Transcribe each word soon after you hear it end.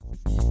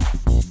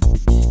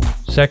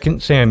2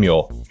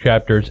 Samuel,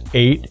 chapters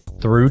 8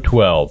 through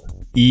 12,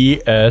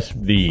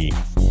 ESV.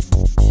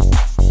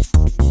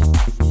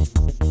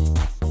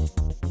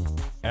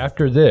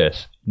 After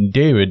this,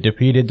 David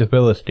defeated the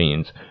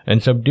Philistines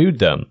and subdued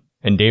them,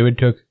 and David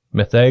took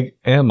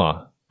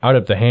Metheg-ammah out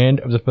of the hand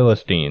of the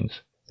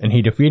Philistines. And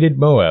he defeated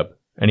Moab,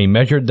 and he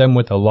measured them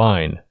with a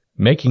line,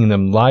 making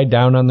them lie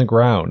down on the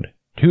ground.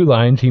 2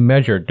 lines he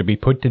measured to be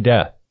put to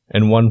death,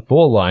 and 1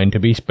 full line to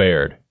be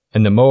spared.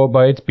 And the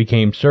Moabites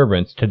became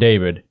servants to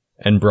David,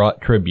 and brought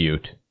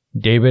tribute.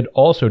 David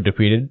also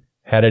defeated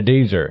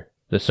Hadadezer,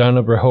 the son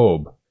of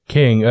Rehob,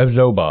 king of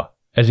Zobah,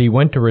 as he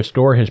went to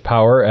restore his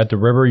power at the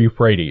river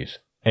Euphrates.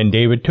 And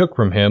David took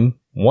from him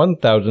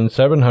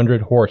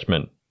 1,700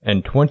 horsemen,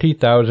 and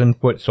 20,000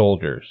 foot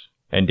soldiers.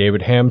 And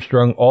David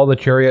hamstrung all the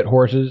chariot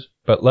horses,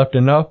 but left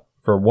enough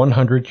for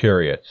 100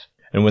 chariots.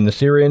 And when the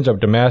Syrians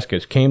of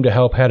Damascus came to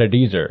help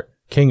Hadadezer,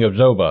 king of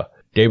Zobah,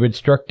 David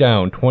struck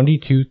down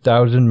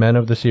 22,000 men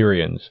of the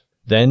Syrians.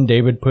 Then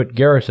David put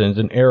garrisons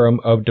in Aram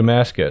of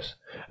Damascus,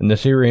 and the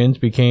Syrians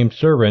became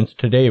servants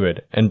to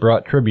David, and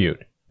brought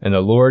tribute. And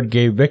the Lord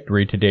gave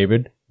victory to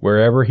David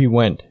wherever he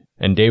went.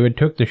 And David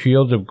took the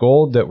shields of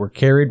gold that were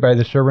carried by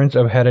the servants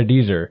of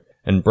Hadadezer,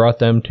 and brought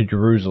them to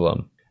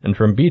Jerusalem. And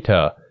from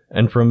Betah,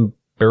 and from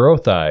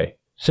Berothai,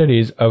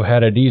 cities of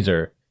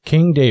Hadadezer,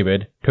 King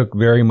David took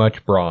very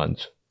much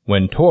bronze.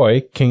 When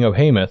Toi, king of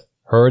Hamath,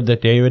 heard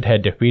that David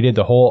had defeated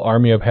the whole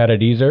army of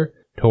Hadadezer,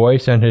 Toi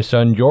sent his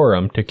son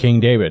Joram to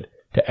King David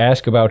to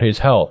ask about his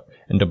health,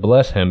 and to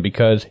bless him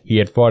because he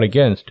had fought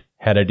against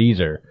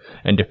Hadadezer,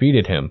 and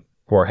defeated him.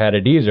 For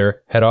Hadadezer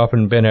had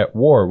often been at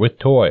war with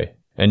Toi.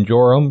 And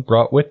Joram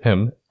brought with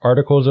him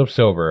articles of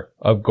silver,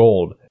 of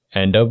gold,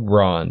 and of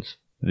bronze.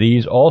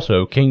 These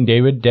also King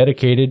David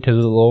dedicated to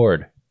the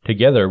Lord,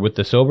 together with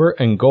the silver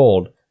and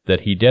gold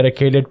that he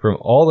dedicated from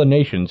all the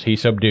nations he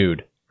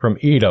subdued, from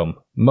Edom,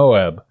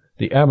 Moab,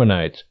 the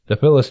Ammonites, the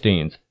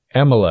Philistines,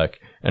 Amalek,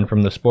 and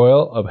from the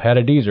spoil of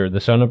Hadadezer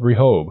the son of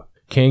Rehob,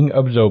 king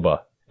of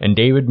Zobah. And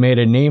David made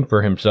a name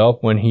for himself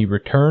when he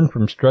returned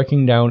from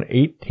striking down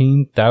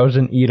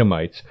 18,000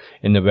 Edomites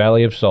in the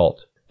valley of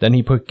Salt. Then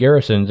he put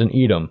garrisons in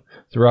Edom.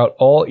 Throughout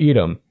all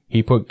Edom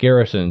he put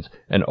garrisons,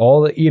 and all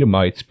the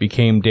Edomites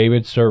became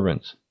David's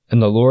servants. And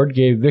the Lord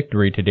gave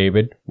victory to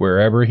David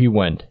wherever he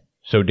went.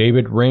 So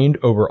David reigned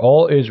over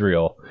all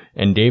Israel,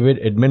 and David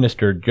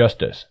administered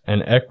justice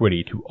and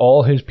equity to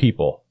all his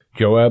people.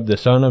 Joab the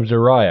son of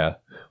Zeruiah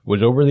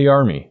was over the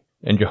army,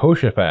 and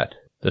Jehoshaphat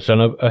the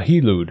son of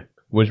Ahilud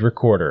was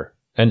recorder,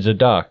 and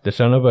Zadok the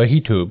son of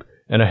Ahitub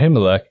and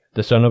Ahimelech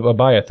the son of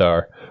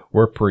Abiathar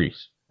were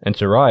priests, and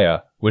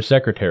Seraiah was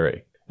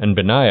secretary, and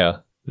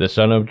Benaiah the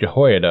son of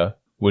Jehoiada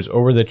was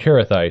over the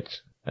Cherethites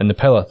and the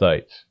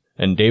Pelethites,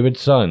 and David's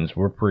sons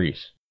were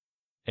priests.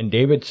 And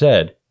David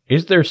said,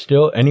 Is there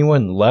still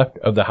anyone left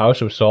of the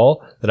house of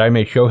Saul, that I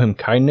may show him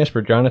kindness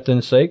for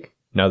Jonathan's sake?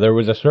 Now there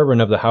was a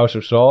servant of the house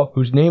of Saul,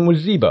 whose name was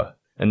Ziba,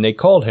 and they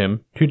called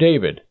him to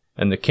David.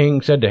 And the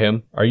king said to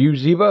him, Are you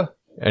Ziba?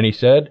 And he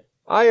said,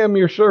 I am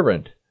your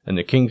servant. And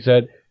the king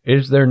said,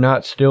 Is there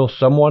not still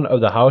someone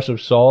of the house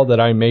of Saul, that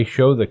I may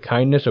show the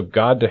kindness of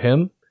God to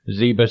him?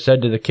 Ziba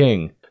said to the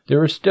king,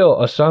 There is still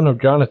a son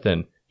of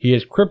Jonathan. He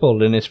is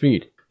crippled in his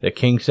feet. The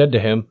king said to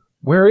him,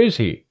 Where is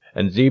he?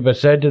 And Ziba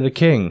said to the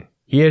king,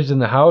 He is in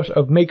the house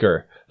of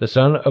Machir, the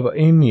son of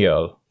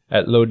Ammiel,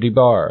 at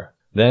Lo-debar.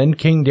 Then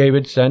King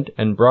David sent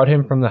and brought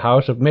him from the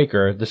house of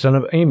Machir, the son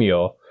of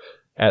Ammiel,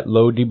 at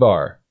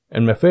Lo-debar.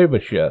 And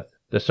Mephibosheth,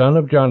 the son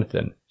of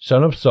Jonathan,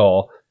 son of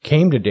Saul,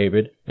 came to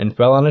David, and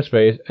fell on his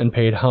face, and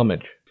paid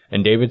homage.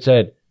 And David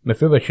said,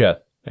 Mephibosheth.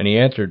 And he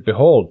answered,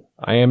 Behold,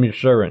 I am your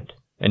servant.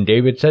 And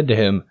David said to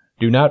him,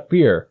 Do not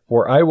fear,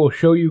 for I will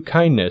show you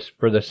kindness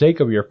for the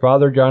sake of your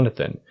father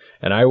Jonathan,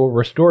 and I will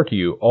restore to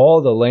you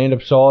all the land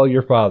of Saul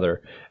your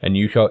father, and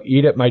you shall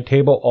eat at my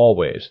table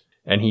always.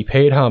 And he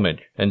paid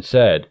homage, and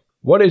said,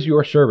 What is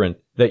your servant,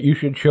 that you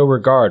should show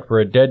regard for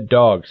a dead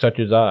dog such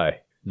as I?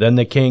 Then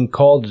the king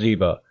called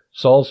Ziba,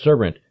 Saul's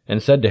servant,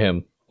 and said to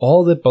him,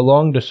 All that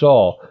belonged to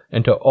Saul,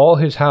 and to all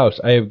his house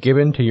I have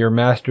given to your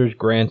master's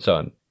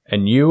grandson.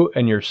 And you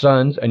and your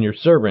sons and your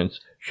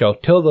servants shall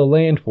till the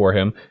land for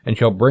him, and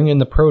shall bring in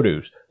the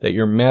produce, that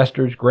your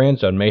master's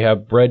grandson may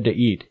have bread to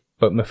eat.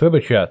 But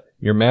Mephibosheth,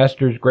 your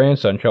master's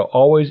grandson, shall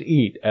always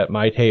eat at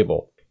my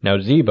table. Now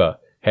Ziba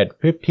had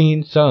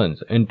 15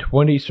 sons and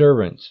 20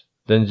 servants.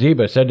 Then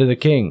Ziba said to the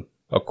king,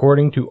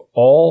 According to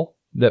all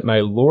that my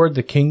lord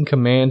the king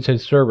commands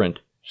his servant,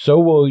 so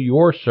will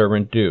your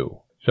servant do.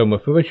 So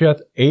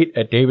Mephibosheth ate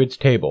at David's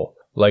table,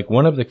 like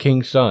one of the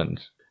king's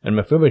sons. And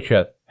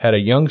Mephibosheth had a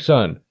young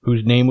son,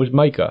 whose name was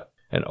Micah,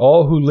 and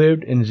all who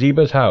lived in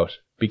Ziba's house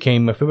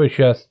became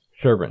Mephibosheth's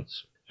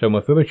servants. So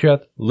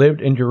Mephibosheth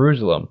lived in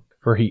Jerusalem,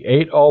 for he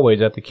ate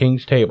always at the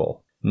king's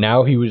table.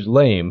 Now he was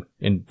lame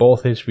in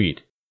both his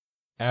feet.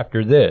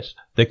 After this,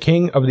 the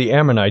king of the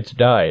Ammonites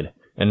died,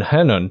 and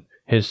Hanun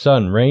his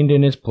son reigned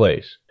in his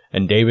place.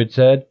 And David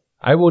said,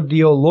 I will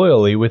deal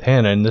loyally with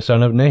Hanun the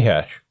son of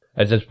Nahash,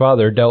 as his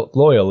father dealt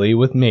loyally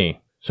with me.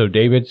 So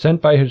David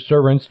sent by his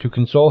servants to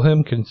console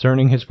him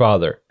concerning his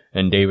father.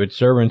 and David's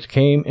servants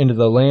came into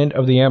the land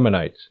of the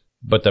Ammonites.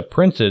 But the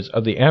princes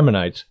of the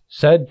Ammonites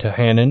said to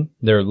Hanun,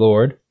 their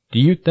lord, "Do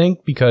you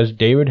think because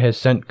David has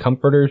sent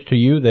comforters to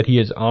you that he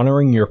is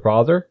honoring your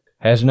father?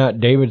 Has not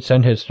David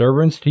sent his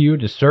servants to you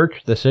to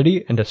search the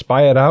city and to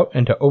spy it out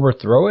and to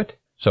overthrow it?"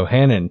 So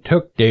Hanun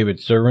took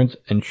David's servants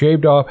and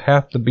shaved off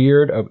half the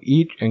beard of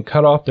each and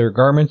cut off their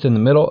garments in the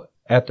middle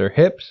at their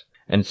hips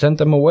and sent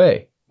them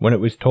away. When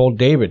it was told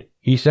David,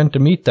 he sent to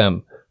meet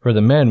them, for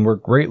the men were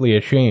greatly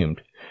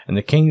ashamed. And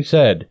the king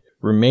said,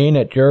 "Remain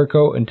at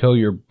Jericho until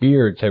your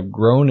beards have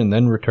grown and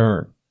then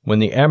return." When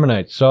the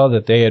Ammonites saw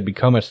that they had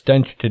become a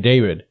stench to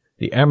David,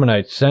 the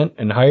Ammonites sent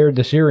and hired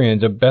the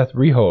Syrians of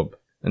Beth-rehob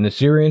and the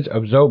Syrians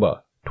of Zobah,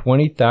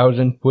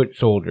 20,000 foot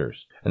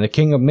soldiers, and the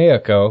king of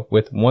Maacah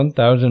with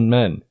 1,000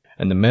 men,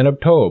 and the men of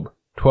Tob,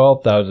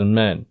 12,000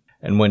 men.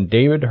 And when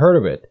David heard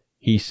of it,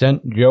 he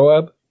sent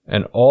Joab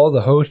and all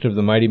the host of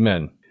the mighty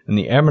men. And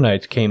the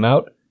Ammonites came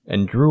out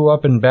and drew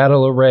up in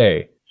battle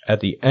array at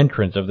the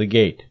entrance of the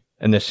gate.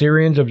 And the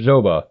Syrians of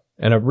Zobah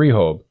and of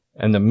Rehob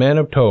and the men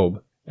of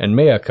Tob and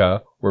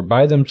Maacah were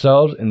by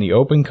themselves in the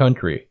open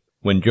country.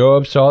 When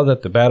Joab saw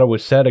that the battle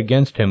was set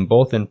against him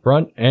both in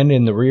front and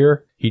in the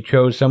rear, he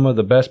chose some of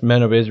the best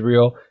men of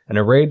Israel and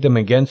arrayed them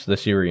against the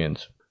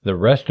Syrians. The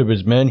rest of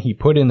his men he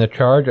put in the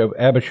charge of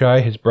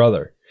Abishai his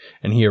brother,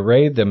 and he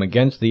arrayed them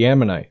against the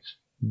Ammonites.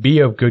 "Be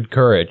of good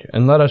courage,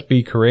 and let us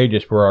be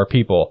courageous for our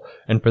people,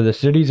 and for the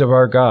cities of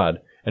our God,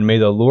 and may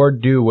the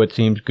Lord do what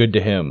seems good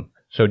to him."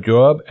 So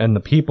Joab and the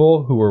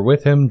people who were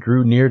with him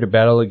drew near to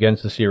battle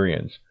against the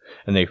Syrians,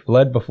 and they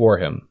fled before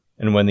him.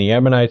 And when the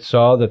Ammonites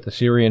saw that the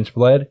Syrians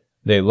fled,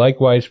 they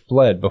likewise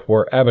fled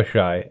before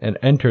Abishai and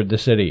entered the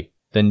city.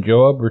 Then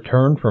Joab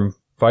returned from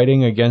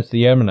fighting against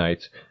the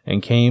Ammonites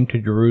and came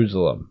to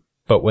Jerusalem.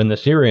 But when the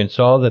Syrians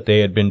saw that they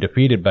had been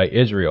defeated by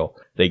Israel,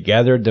 they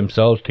gathered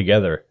themselves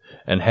together,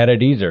 and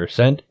Hadadezer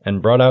sent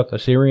and brought out the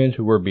Syrians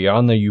who were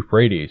beyond the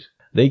Euphrates.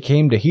 They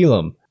came to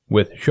Helam,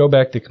 with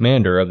Shobach the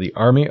commander of the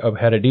army of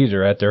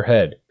Hadadezer at their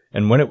head.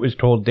 And when it was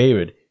told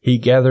David, he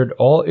gathered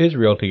all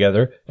Israel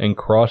together and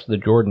crossed the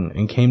Jordan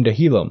and came to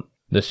Helam.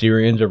 The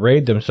Syrians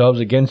arrayed themselves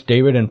against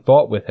David and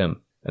fought with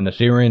him, and the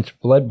Syrians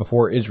fled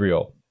before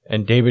Israel.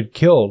 And David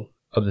killed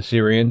of the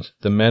Syrians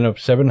the men of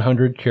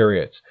 700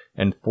 chariots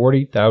and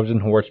 40,000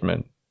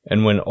 horsemen.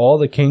 And when all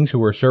the kings who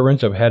were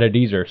servants of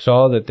Hadadezer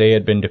saw that they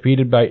had been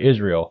defeated by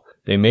Israel,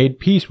 they made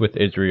peace with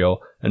Israel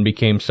and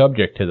became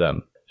subject to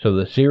them. So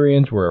the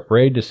Syrians were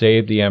afraid to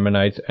save the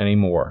Ammonites any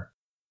more.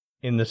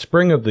 In the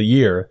spring of the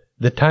year,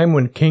 the time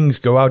when kings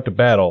go out to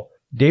battle,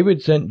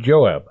 David sent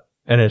Joab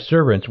and his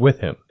servants with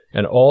him,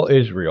 and all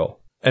Israel,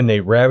 and they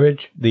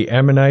ravaged the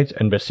Ammonites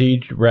and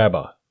besieged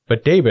Rabbah.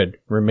 But David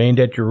remained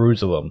at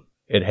Jerusalem.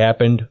 It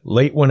happened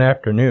late one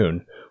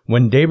afternoon,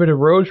 when David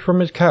arose from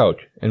his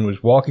couch and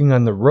was walking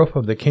on the roof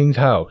of the king's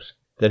house,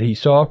 that he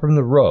saw from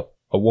the roof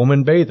a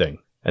woman bathing,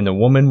 and the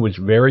woman was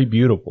very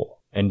beautiful.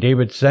 And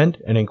David sent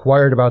and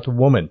inquired about the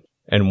woman.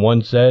 And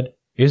one said,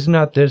 "Is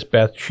not this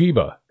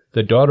Bathsheba,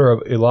 the daughter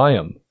of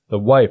Eliam, the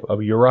wife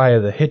of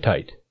Uriah the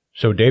Hittite?"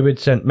 So David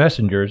sent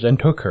messengers and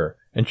took her,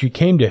 and she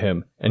came to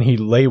him, and he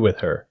lay with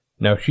her.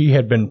 Now she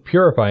had been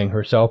purifying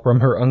herself from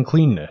her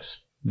uncleanness.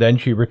 Then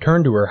she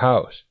returned to her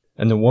house,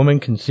 and the woman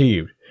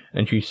conceived,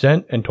 and she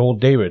sent and told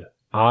David,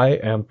 "I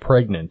am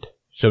pregnant."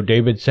 So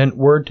David sent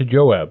word to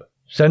Joab,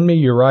 "Send me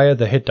Uriah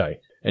the Hittite."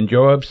 And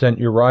Joab sent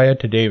Uriah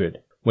to David.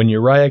 When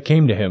Uriah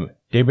came to him,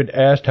 David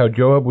asked how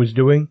Joab was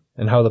doing,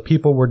 and how the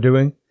people were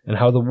doing, and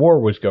how the war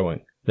was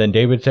going. Then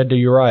David said to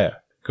Uriah,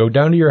 "Go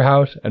down to your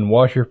house and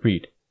wash your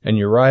feet." And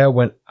Uriah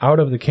went out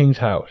of the king's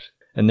house,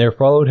 and there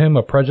followed him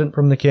a present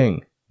from the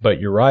king. But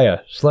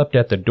Uriah slept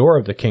at the door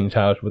of the king's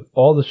house with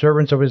all the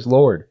servants of his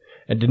lord,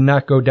 and did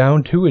not go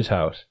down to his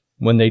house.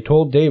 When they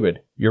told David,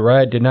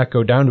 Uriah did not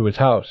go down to his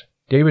house.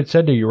 David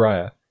said to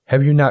Uriah,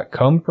 "Have you not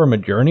come from a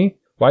journey?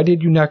 Why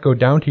did you not go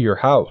down to your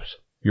house?"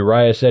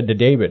 Uriah said to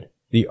David,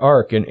 "The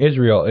ark and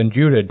Israel and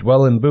Judah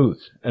dwell in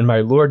booths, and my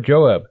lord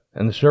Joab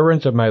and the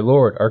servants of my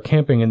lord are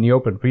camping in the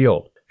open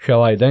field.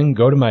 Shall I then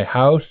go to my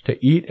house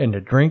to eat and to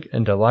drink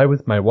and to lie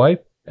with my wife?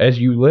 As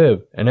you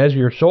live, and as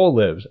your soul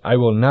lives, I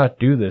will not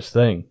do this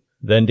thing."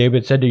 Then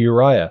David said to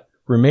Uriah,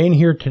 "Remain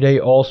here today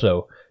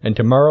also, and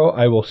tomorrow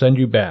I will send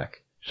you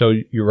back." So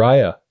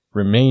Uriah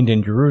remained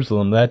in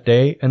Jerusalem that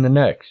day and the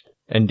next.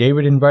 And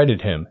David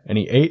invited him, and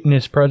he ate in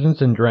his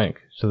presence and drank,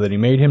 so that he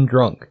made him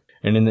drunk.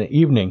 And in the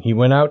evening he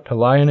went out to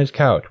lie on his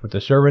couch with the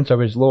servants of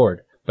his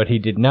lord, but he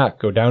did not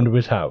go down to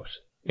his house.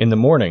 In the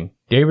morning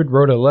David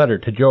wrote a letter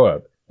to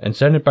Joab, and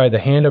sent it by the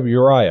hand of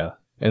Uriah.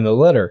 In the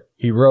letter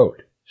he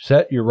wrote,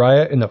 "Set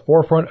Uriah in the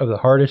forefront of the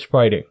hardest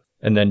fighting,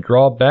 and then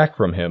draw back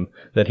from him,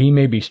 that he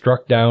may be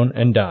struck down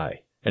and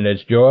die." And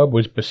as Joab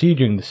was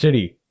besieging the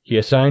city, he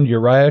assigned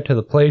Uriah to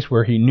the place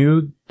where he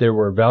knew there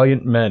were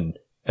valiant men.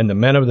 And the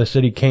men of the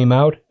city came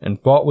out and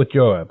fought with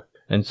Joab,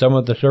 and some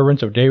of the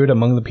servants of David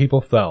among the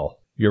people fell.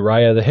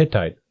 Uriah the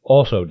Hittite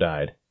also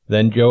died.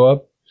 Then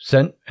Joab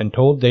sent and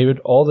told David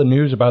all the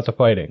news about the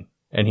fighting,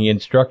 and he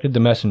instructed the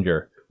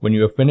messenger, "When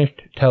you have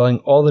finished telling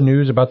all the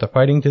news about the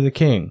fighting to the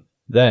king,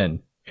 then,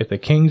 if the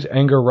king's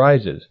anger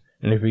rises,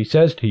 and if he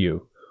says to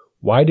you,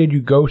 'Why did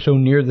you go so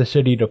near the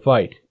city to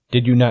fight?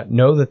 Did you not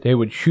know that they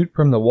would shoot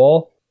from the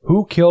wall?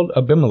 Who killed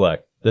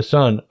Abimelech, the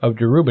son of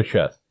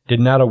Jerubbesheth? Did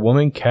not a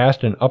woman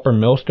cast an upper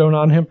millstone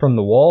on him from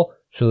the wall,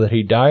 so that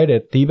he died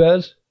at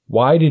Thebez?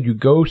 Why did you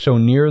go so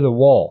near the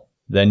wall?'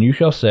 Then you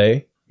shall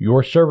say,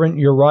 'Your servant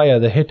Uriah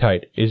the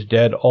Hittite is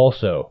dead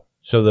also.'"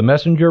 So the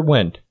messenger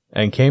went,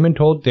 and came and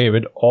told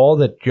David all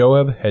that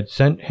Joab had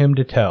sent him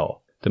to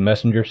tell. The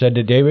messenger said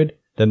to David,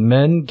 "The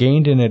men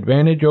gained an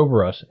advantage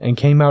over us, and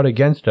came out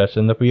against us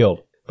in the field,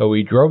 but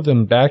we drove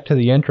them back to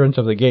the entrance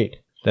of the gate.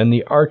 Then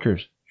the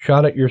archers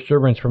shot at your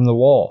servants from the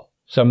wall.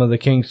 Some of the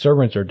king's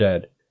servants are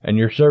dead, and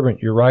your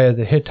servant Uriah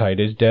the Hittite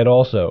is dead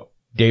also."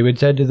 David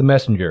said to the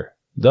messenger,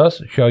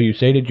 "Thus shall you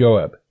say to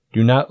Joab,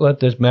 'Do not let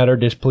this matter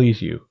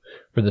displease you,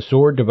 for the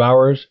sword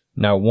devours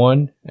now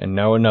one and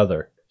now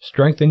another.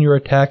 Strengthen your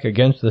attack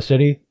against the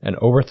city and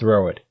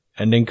overthrow it,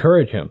 and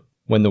encourage him.'"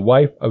 When the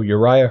wife of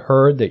Uriah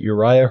heard that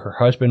Uriah her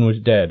husband was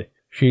dead,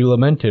 she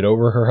lamented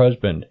over her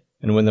husband.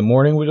 And when the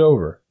mourning was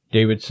over,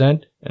 David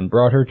sent and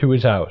brought her to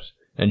his house,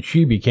 and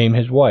she became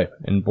his wife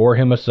and bore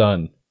him a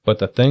son. But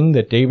the thing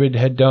that David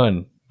had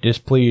done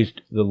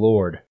displeased the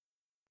Lord.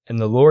 And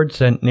the Lord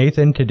sent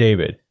Nathan to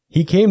David.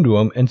 He came to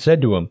him and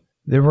said to him,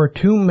 "There were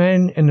 2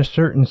 men in a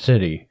certain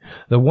city,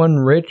 the one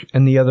rich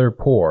and the other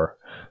poor.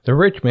 The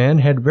rich man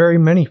had very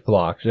many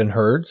flocks and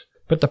herds,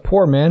 but the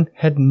poor man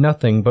had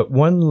nothing but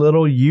one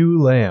little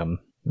ewe lamb,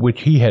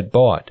 which he had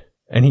bought.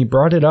 And he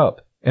brought it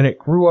up, and it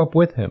grew up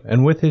with him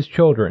and with his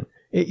children.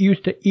 It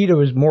used to eat of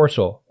his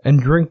morsel, and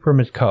drink from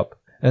his cup,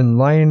 and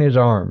lie in his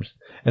arms,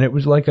 and it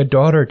was like a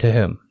daughter to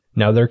him.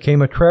 Now there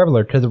came a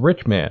traveler to the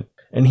rich man,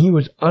 and he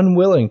was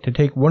unwilling to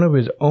take one of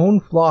his own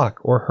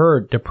flock or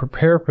herd to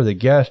prepare for the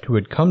guest who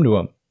had come to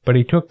him. But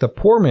he took the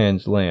poor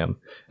man's lamb,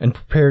 and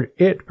prepared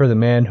it for the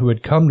man who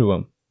had come to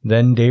him.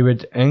 Then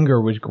David's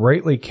anger was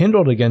greatly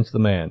kindled against the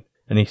man,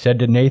 and he said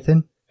to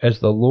Nathan, "As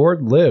the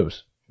Lord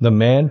lives, the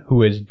man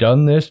who has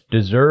done this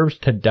deserves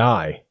to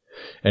die,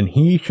 and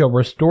he shall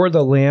restore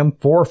the lamb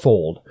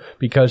fourfold,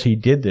 because he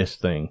did this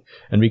thing,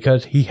 and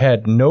because he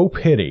had no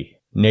pity."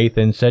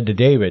 Nathan said to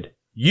David,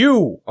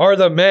 "You are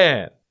the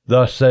man!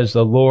 Thus says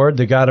the Lord,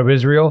 the God of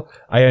Israel,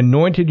 I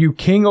anointed you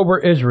king over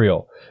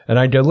Israel, and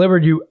I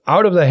delivered you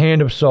out of the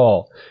hand of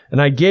Saul,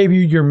 and I gave you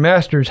your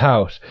master's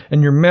house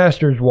and your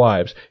master's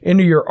wives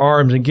into your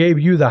arms, and gave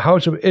you the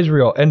house of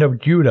Israel and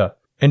of Judah.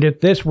 And if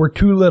this were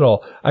too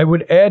little, I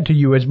would add to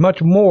you as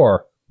much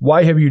more.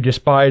 Why have you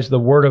despised the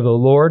word of the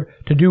Lord,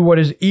 to do what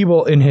is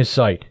evil in his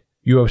sight?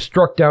 You have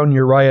struck down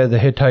Uriah the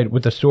Hittite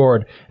with the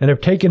sword, and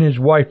have taken his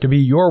wife to be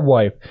your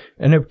wife,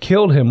 and have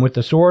killed him with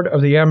the sword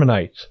of the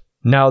Ammonites.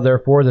 Now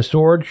therefore the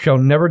sword shall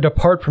never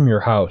depart from your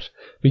house,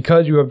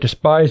 because you have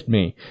despised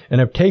me, and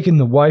have taken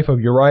the wife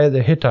of Uriah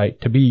the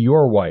Hittite to be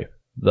your wife.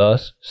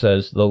 Thus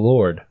says the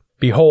Lord,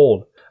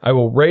 Behold, I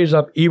will raise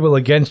up evil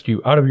against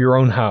you out of your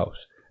own house,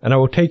 and I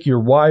will take your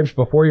wives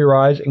before your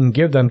eyes and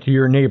give them to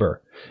your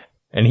neighbor,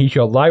 and he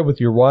shall lie with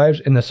your wives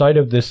in the sight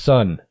of this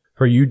sun.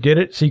 For you did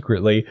it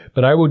secretly,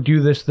 but I will do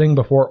this thing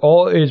before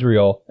all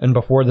Israel and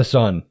before the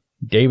sun."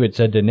 David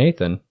said to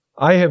Nathan,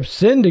 "I have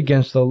sinned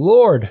against the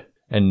Lord."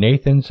 And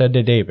Nathan said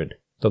to David,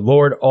 "The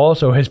Lord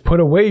also has put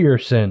away your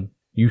sin.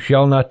 You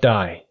shall not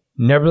die.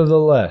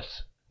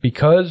 Nevertheless,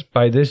 because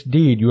by this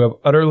deed you have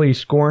utterly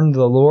scorned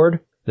the Lord,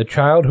 the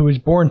child who is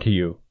born to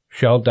you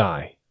shall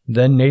die."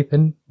 Then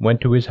Nathan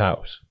went to his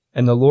house.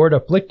 And the Lord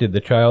afflicted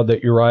the child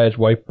that Uriah's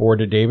wife bore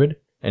to David,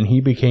 and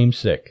he became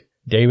sick.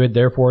 David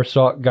therefore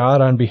sought God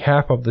on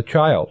behalf of the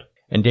child.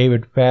 And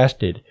David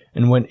fasted,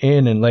 and went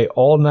in and lay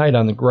all night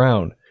on the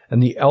ground.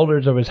 And the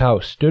elders of his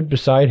house stood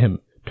beside him,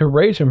 to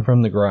raise him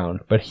from the ground,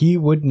 but he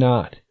would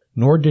not,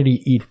 nor did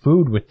he eat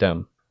food with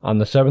them. On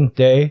the 7th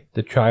day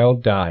the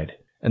child died,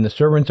 and the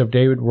servants of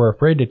David were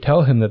afraid to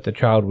tell him that the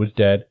child was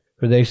dead,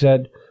 for they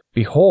said,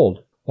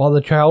 "Behold, while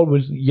the child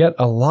was yet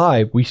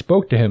alive, we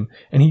spoke to him,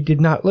 and he did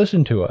not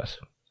listen to us.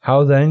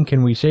 How then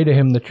can we say to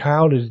him, 'The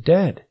child is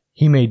dead'?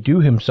 He may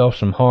do himself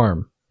some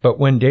harm." But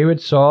when David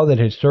saw that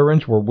his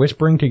servants were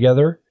whispering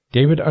together,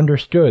 David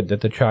understood that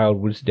the child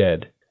was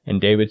dead.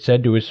 And David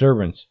said to his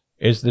servants,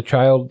 "Is the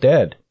child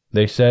dead?"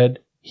 They said,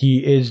 "He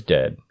is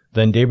dead."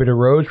 Then David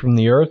arose from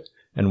the earth,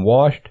 and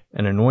washed,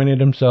 and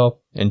anointed himself,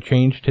 and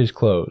changed his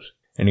clothes.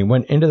 And he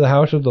went into the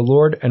house of the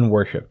Lord, and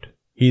worshipped.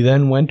 He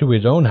then went to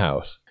his own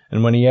house,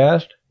 and when he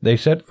asked, they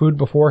set food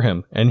before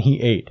him, and he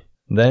ate.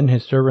 Then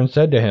his servants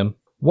said to him,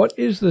 "What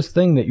is this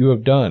thing that you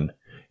have done?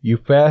 You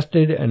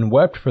fasted and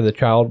wept for the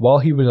child while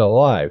he was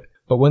alive,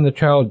 but when the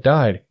child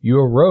died, you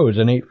arose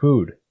and ate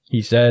food."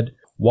 He said,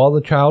 "While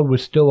the child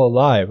was still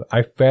alive,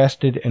 I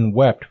fasted and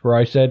wept, for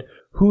I said,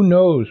 'Who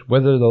knows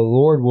whether the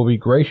Lord will be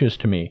gracious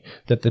to me,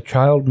 that the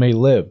child may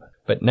live?'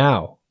 But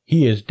now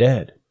he is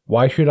dead.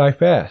 Why should I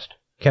fast?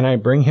 Can I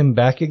bring him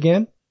back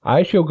again?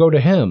 I shall go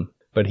to him,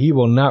 but he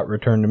will not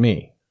return to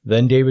me."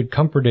 Then David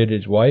comforted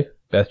his wife,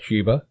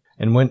 Bathsheba,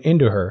 and went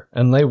into her,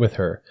 and lay with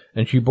her,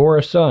 and she bore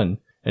a son,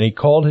 and he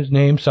called his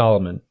name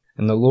Solomon.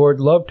 And the Lord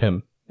loved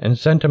him, and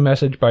sent a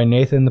message by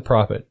Nathan the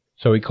prophet.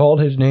 So he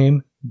called his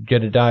name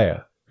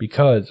Jedidiah,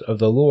 because of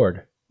the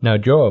Lord. Now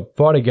Joab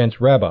fought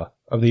against Rabbah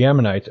of the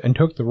Ammonites and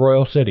took the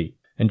royal city.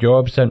 And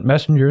Joab sent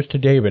messengers to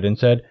David and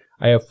said,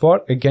 I have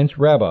fought against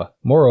Rabbah.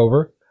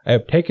 Moreover, I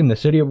have taken the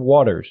city of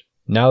waters.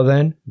 Now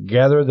then,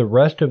 gather the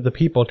rest of the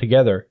people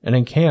together and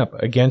encamp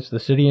against the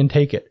city and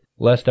take it,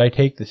 lest I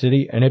take the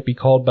city and it be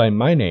called by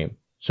my name.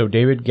 So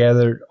David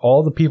gathered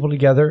all the people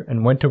together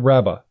and went to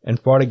Rabbah and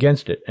fought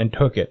against it and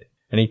took it.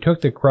 And he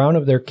took the crown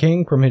of their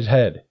king from his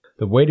head.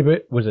 The weight of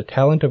it was a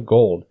talent of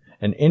gold,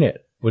 and in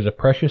it was a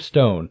precious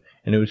stone,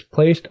 and it was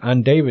placed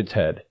on David's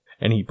head.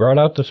 And he brought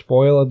out the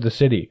spoil of the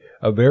city,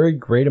 a very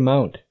great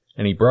amount.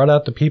 And he brought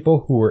out the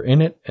people who were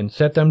in it, and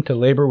set them to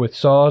labor with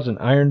saws and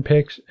iron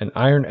picks and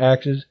iron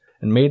axes,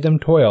 and made them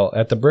toil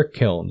at the brick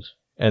kilns.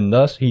 And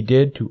thus he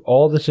did to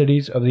all the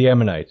cities of the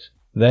Ammonites.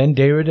 Then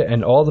David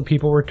and all the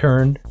people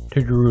returned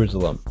to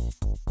Jerusalem.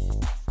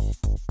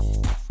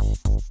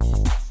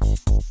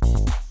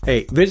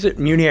 Hey, visit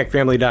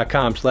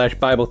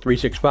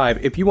MuniacFamily.com/Bible365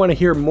 if you want to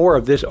hear more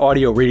of this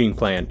audio reading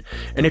plan.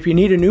 And if you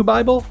need a new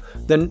Bible,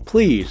 then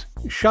please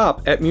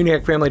shop at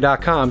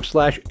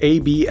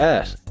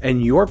MuniacFamily.com/ABS,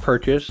 and your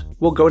purchase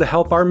will go to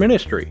help our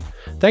ministry.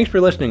 Thanks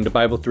for listening to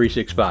Bible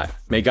 365.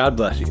 May God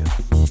bless you.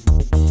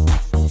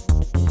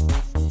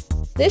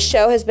 This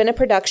show has been a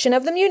production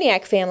of the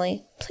Muniac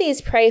family.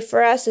 Please pray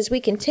for us as we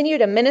continue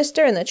to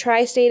minister in the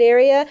tri-state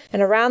area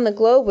and around the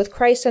globe with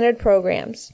Christ-centered programs.